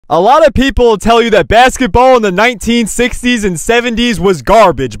A lot of people will tell you that basketball in the 1960s and 70s was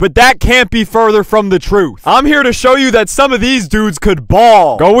garbage, but that can't be further from the truth. I'm here to show you that some of these dudes could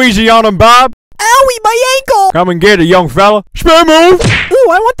ball. Go easy on them, Bob. Owie, my ankle! Come and get it, young fella. Spin move! Ooh,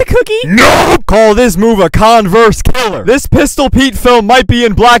 I want the cookie! No! Call this move a Converse killer. This Pistol Pete film might be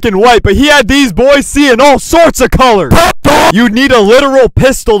in black and white, but he had these boys seeing all sorts of colors. You'd need a literal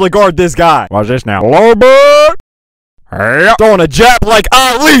pistol to guard this guy. Watch this now. Larry Bird! Hey, throwing a jab like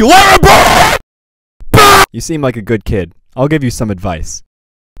Ali. Larry Bird! You seem like a good kid. I'll give you some advice.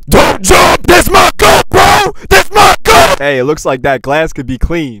 Don't jump! This my gun, bro! This my gun! Hey, it looks like that glass could be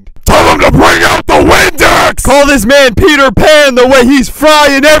cleaned. Tell him to bring out the Windex! Call this man Peter Pan the way he's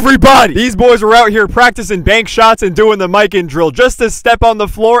frying everybody! These boys were out here practicing bank shots and doing the Mikan drill just to step on the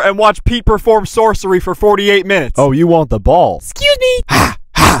floor and watch Pete perform sorcery for 48 minutes. Oh, you want the ball? Excuse me! Ha!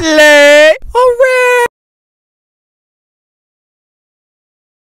 Ha! Lay! Hooray!